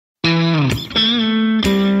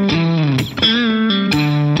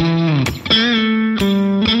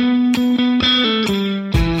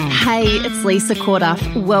it's Lisa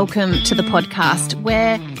Corduff. Welcome to the podcast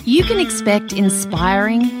where you can expect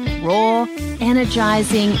inspiring, raw,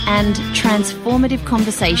 energizing and transformative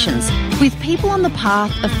conversations with people on the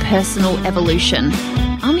path of personal evolution.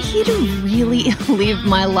 I'm here to really live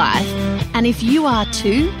my life, and if you are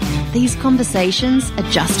too, these conversations are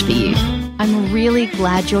just for you. I'm really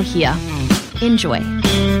glad you're here. Enjoy.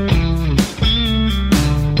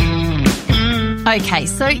 Okay,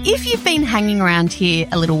 so if you've been hanging around here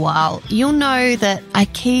a little while, you'll know that I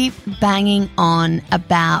keep banging on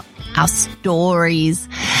about our stories.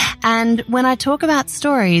 And when I talk about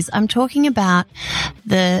stories, I'm talking about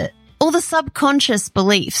all the subconscious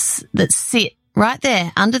beliefs that sit right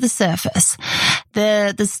there under the surface,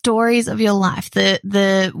 the stories of your life,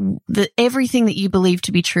 the everything that you believe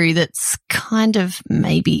to be true that's kind of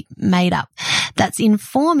maybe made up, that's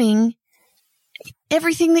informing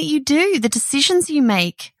everything that you do, the decisions you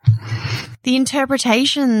make, the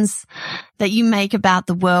interpretations that you make about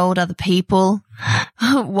the world, other people,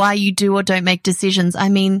 why you do or don't make decisions. I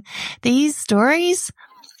mean, these stories,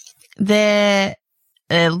 they're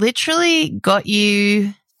literally got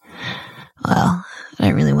you, well, I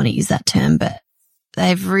don't really want to use that term, but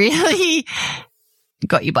they've really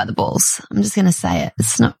got you by the balls. I'm just going to say it.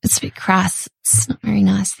 It's a bit crass. It's not a very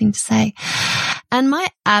nice thing to say. And my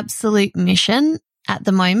absolute mission at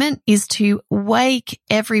the moment is to wake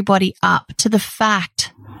everybody up to the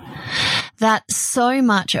fact that so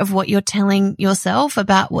much of what you're telling yourself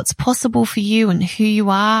about what's possible for you and who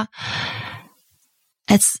you are,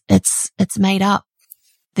 it's made up.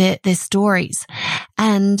 They're stories.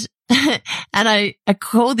 And I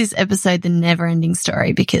call this episode the never ending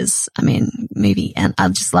story because movie, and I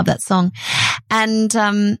just love that song.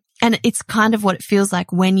 And it's kind of what it feels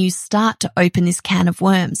like when you start to open this can of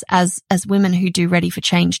worms, as women who do Ready for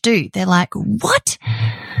Change do. They're like, what?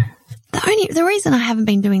 The reason I haven't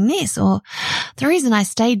been doing this, or the reason I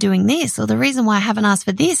stayed doing this, or the reason why I haven't asked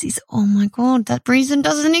for this is, oh my God, that reason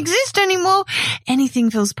doesn't exist anymore.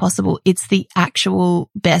 Anything feels possible. It's the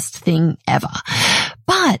actual best thing ever.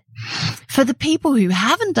 But for the people who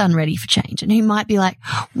haven't done Ready for Change and who might be like,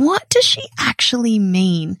 what does she actually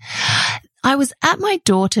mean? I was at my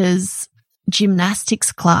daughter's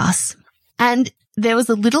gymnastics class and there was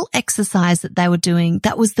a little exercise that they were doing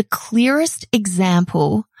that was the clearest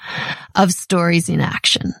example of stories in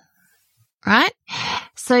action, right?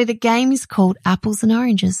 So the game is called Apples and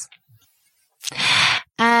Oranges.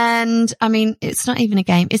 And it's not even a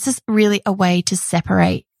game. It's just really a way to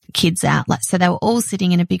separate kids out. So they were all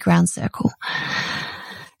sitting in a big round circle.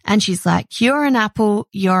 And she's like, you're an apple,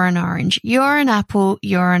 you're an orange. You're an apple,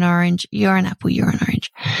 you're an orange. You're an apple, you're an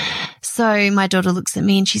orange. So my daughter looks at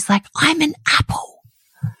me and she's like, I'm an apple.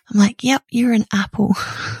 I'm like, yep, you're an apple.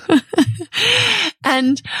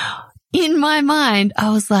 And in my mind, I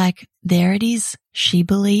was like, there it is. She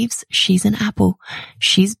believes she's an apple.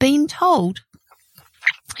 She's been told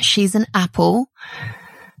she's an apple.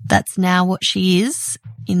 That's now what she is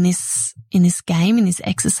in this game, in this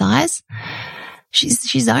exercise.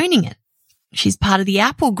 She's owning it. She's part of the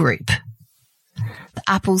apple group. The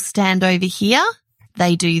apples stand over here.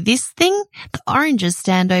 They do this thing. The oranges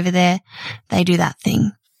stand over there. They do that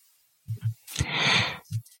thing.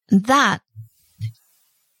 That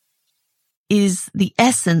is the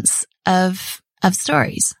essence of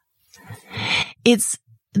stories. It's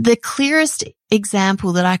the clearest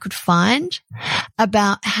example that I could find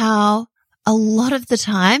about how a lot of the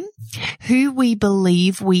time who we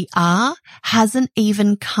believe we are hasn't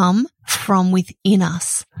even come from within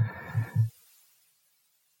us.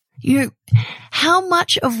 How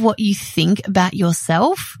much of what you think about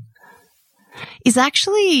yourself is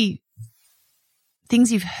actually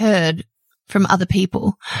things you've heard from other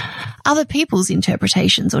people, other people's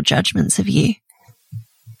interpretations or judgments of you.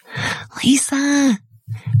 Lisa,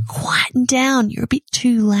 quieten down. You're a bit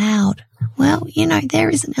too loud. Well, there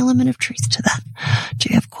is an element of truth to that. I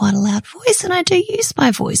do have quite a loud voice and I do use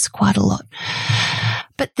my voice quite a lot.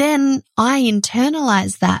 But then I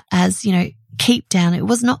internalize that as, keep down. It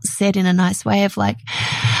was not said in a nice way of like,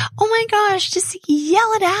 oh my gosh, just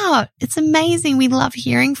yell it out. It's amazing. We love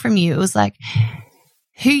hearing from you. It was like,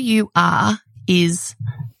 who you are is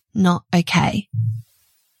not okay.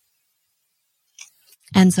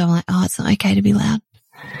 And so I'm like, oh, it's not okay to be loud.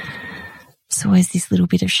 It's always this little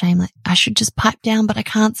bit of shame, like I should just pipe down, but I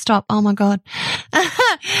can't stop. Oh my God.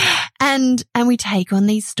 And we take on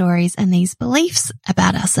these stories and these beliefs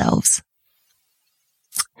about ourselves.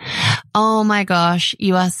 Oh my gosh,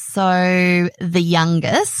 you are so the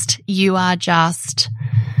youngest. You are just,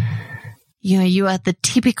 you are the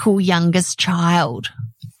typical youngest child.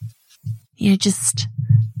 Just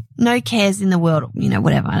no cares in the world,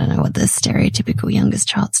 whatever. I don't know what the stereotypical youngest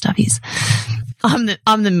child stuff is. I'm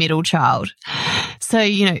the middle child. So,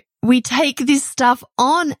 we take this stuff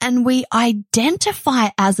on and we identify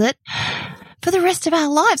as it for the rest of our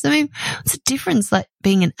lives. I mean, what's the difference, like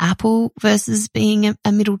being an apple versus being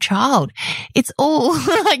a middle child? It's all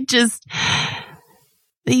like just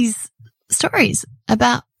these stories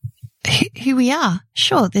about who we are.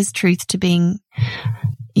 Sure, there's truth to being,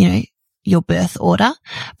 your birth order,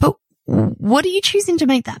 but what are you choosing to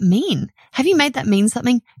make that mean? Have you made that mean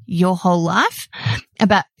something your whole life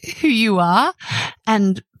about who you are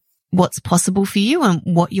and what's possible for you and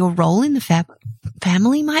what your role in the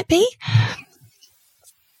family might be?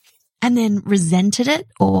 And then resented it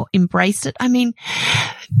or embraced it? I mean,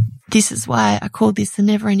 this is why I call this the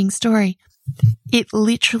never-ending story. It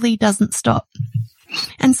literally doesn't stop.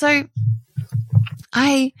 And so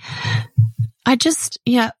I just,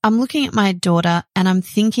 I'm looking at my daughter and I'm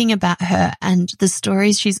thinking about her and the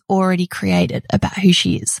stories she's already created about who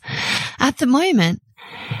she is. At the moment,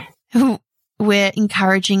 we're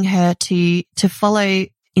encouraging her to follow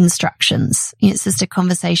instructions. It's just a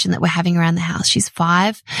conversation that we're having around the house. She's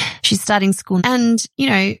 5. She's starting school. And,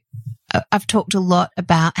 I've talked a lot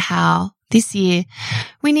about how this year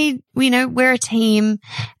we're a team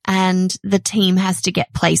and the team has to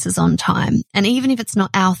get places on time. And even if it's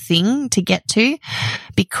not our thing to get to,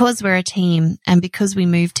 because we're a team and because we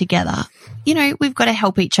move together, we've got to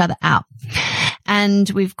help each other out and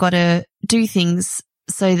we've got to do things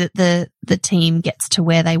so that the team gets to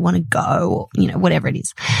where they want to go, or, whatever it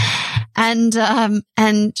is. And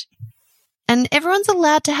everyone's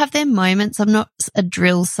allowed to have their moments. I'm not a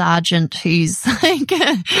drill sergeant who's like,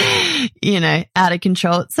 out of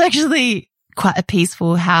control. It's actually quite a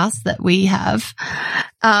peaceful house that we have.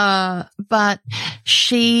 But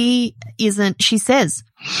she says,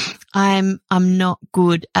 I'm not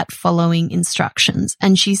good at following instructions.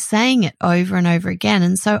 And she's saying it over and over again.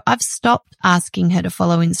 And so I've stopped asking her to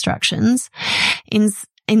follow instructions.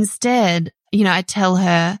 Instead, I tell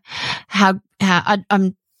her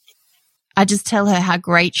I just tell her how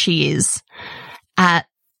great she is at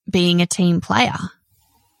being a team player,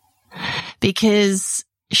 because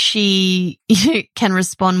she can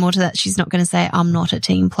respond more to that. She's not going to say, I'm not a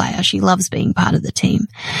team player. She loves being part of the team.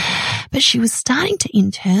 But she was starting to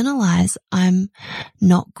internalize, I'm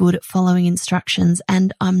not good at following instructions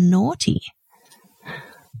and I'm naughty.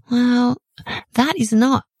 Well, that is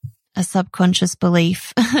not a subconscious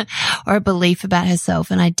belief or a belief about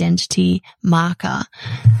herself, an identity marker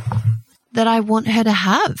that I want her to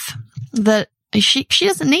have, that she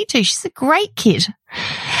doesn't need to. She's a great kid.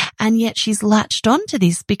 And yet she's latched onto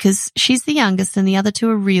this because she's the youngest and the other two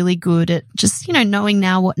are really good at just, knowing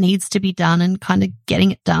now what needs to be done and kind of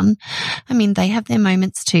getting it done. I mean, they have their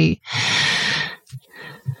moments too.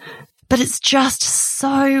 But it's just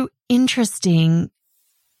so interesting,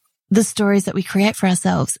 the stories that we create for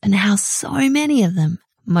ourselves and how so many of them,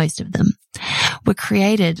 most of them, were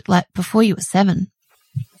created like before you were 7.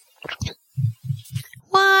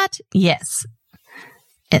 What? Yes,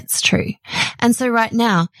 it's true. And so right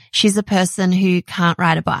now, she's a person who can't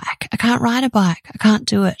ride a bike. I can't ride a bike. I can't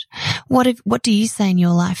do it. What do you say in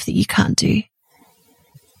your life that you can't do?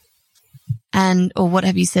 Or what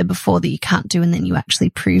have you said before that you can't do and then you actually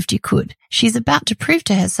proved you could? She's about to prove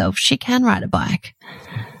to herself she can ride a bike.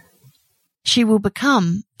 She will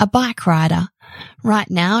become a bike rider. Right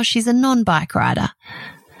now, she's a non-bike rider.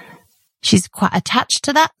 She's quite attached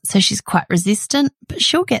to that, so she's quite resistant, but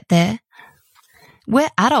she'll get there.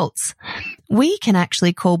 We're adults. We can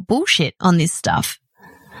actually call bullshit on this stuff.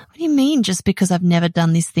 What do you mean just because I've never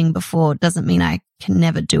done this thing before doesn't mean I can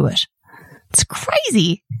never do it? It's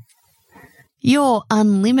crazy. Your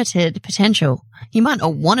unlimited potential. You might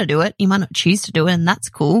not want to do it. You might not choose to do it, and that's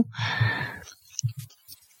cool.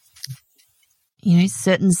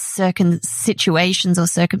 Certain situations or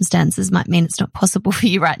circumstances might mean it's not possible for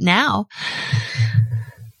you right now.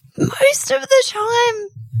 Most of the time,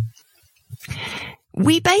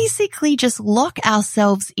 we basically just lock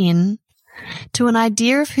ourselves in to an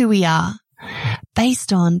idea of who we are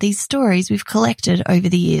based on these stories we've collected over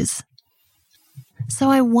the years. So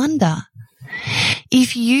I wonder,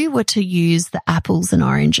 if you were to use the apples and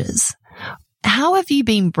oranges, how have you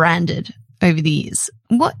been branded over the years?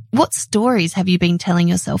 What stories have you been telling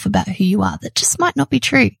yourself about who you are that just might not be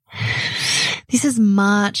true? This is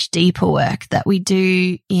much deeper work that we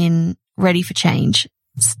do in Ready for Change.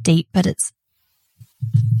 It's deep, but it's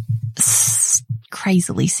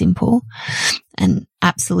crazily simple and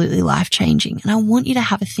absolutely life-changing. And I want you to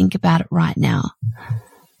have a think about it right now.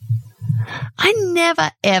 I I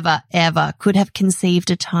never, ever, ever could have conceived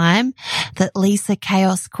a time that Lisa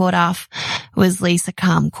Chaos caught off was Lisa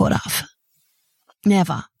Calm caught off.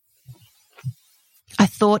 Never. I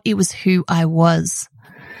thought it was who I was.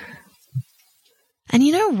 And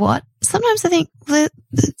you know what? Sometimes I think that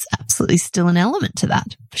there's absolutely still an element to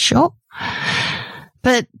that, for sure.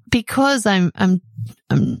 But because I'm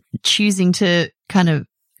choosing to kind of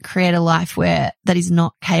create a life where that is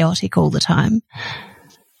not chaotic all the time,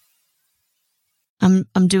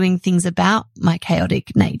 I'm doing things about my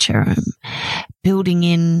chaotic nature. I'm building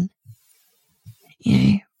in,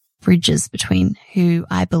 bridges between who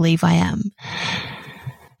I believe I am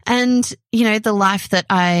and, the life that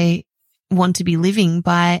I want to be living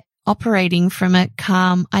by operating from a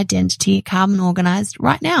calm identity, calm and organized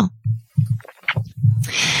right now.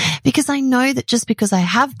 Because I know that just because I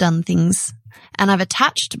have done things and I've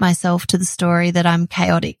attached myself to the story that I'm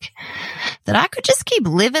chaotic, that I could just keep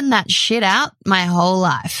living that shit out my whole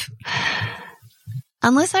life.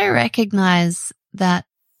 Unless I recognize that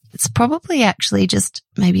it's probably actually just,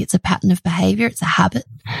 maybe it's a pattern of behavior, it's a habit,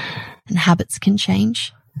 and habits can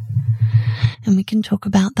change. And we can talk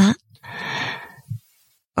about that.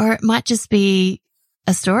 Or it might just be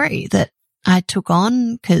a story that I took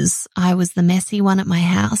on because I was the messy one at my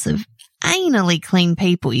house of anally clean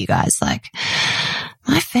people, you guys. Like,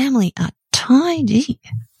 my family are tidy,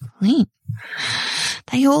 clean.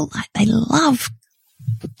 They love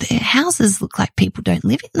their houses look like people don't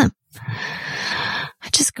live in them. I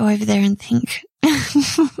just go over there and think,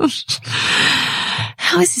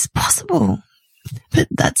 how is this possible? But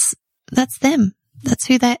that's them. That's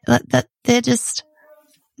who they're just,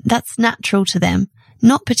 that's natural to them,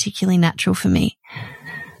 not particularly natural for me.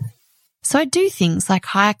 So I do things like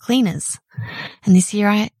hire cleaners. And this year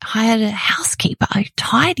I hired a housekeeper who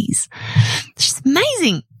tidies. It's just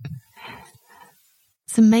amazing.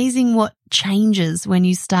 It's amazing what changes when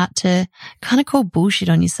you start to kind of call bullshit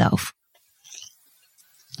on yourself.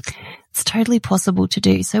 It's totally possible to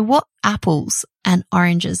do. So what apples and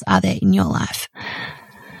oranges are there in your life?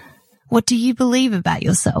 What do you believe about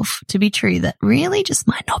yourself to be true that really just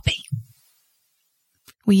might not be?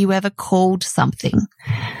 Were you ever called something?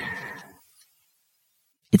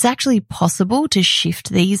 It's actually possible to shift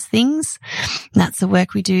these things. That's the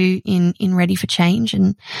work we do in Ready for Change.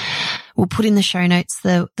 And we'll put in the show notes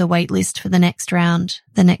the wait list for the next round,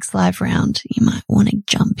 the next live round. You might want to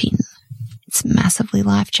jump in. It's massively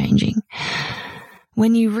life-changing.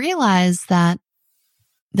 When you realize that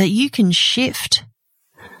you can shift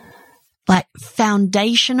like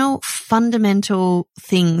foundational, fundamental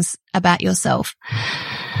things about yourself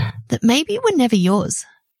that maybe were never yours.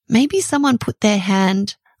 Maybe someone put their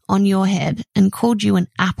hand on your head and called you an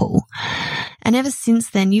apple. And ever since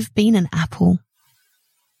then, you've been an apple.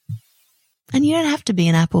 And you don't have to be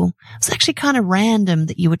an apple. It's actually kind of random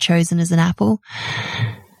that you were chosen as an apple.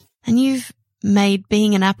 And you've made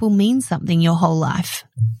being an apple mean something your whole life.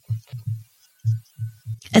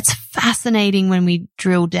 It's fascinating when we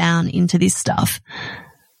drill down into this stuff.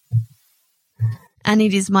 And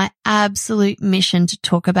it is my absolute mission to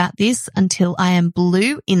talk about this until I am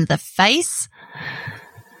blue in the face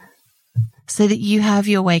so that you have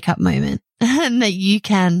your wake up moment and that you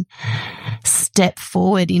can step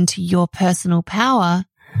forward into your personal power,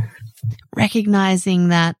 recognizing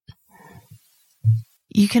that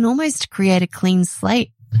you can almost create a clean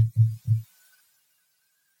slate.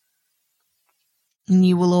 And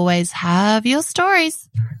you will always have your stories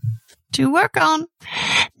to work on.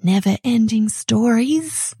 Never-ending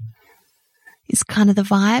stories is kind of the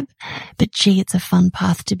vibe. But gee, it's a fun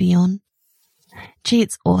path to be on. Gee,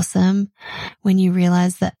 it's awesome when you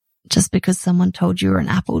realize that just because someone told you were an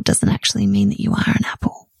apple doesn't actually mean that you are an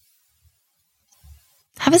apple.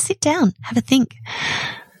 Have a sit down, have a think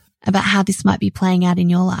about how this might be playing out in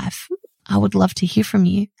your life. I would love to hear from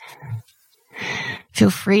you.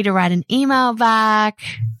 Feel free to write an email back,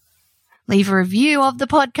 leave a review of the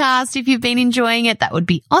podcast if you've been enjoying it. That would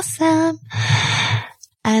be awesome.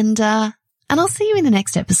 And I'll see you in the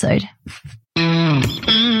next episode.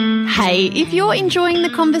 Hey, if you're enjoying the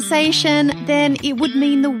conversation, then it would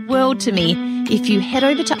mean the world to me if you head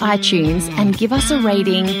over to iTunes and give us a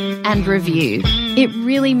rating and review. It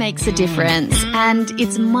really makes a difference, and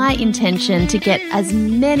it's my intention to get as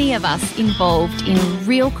many of us involved in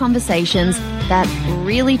real conversations that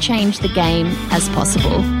really change the game as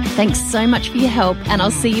possible. Thanks so much for your help, and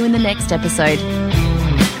I'll see you in the next episode.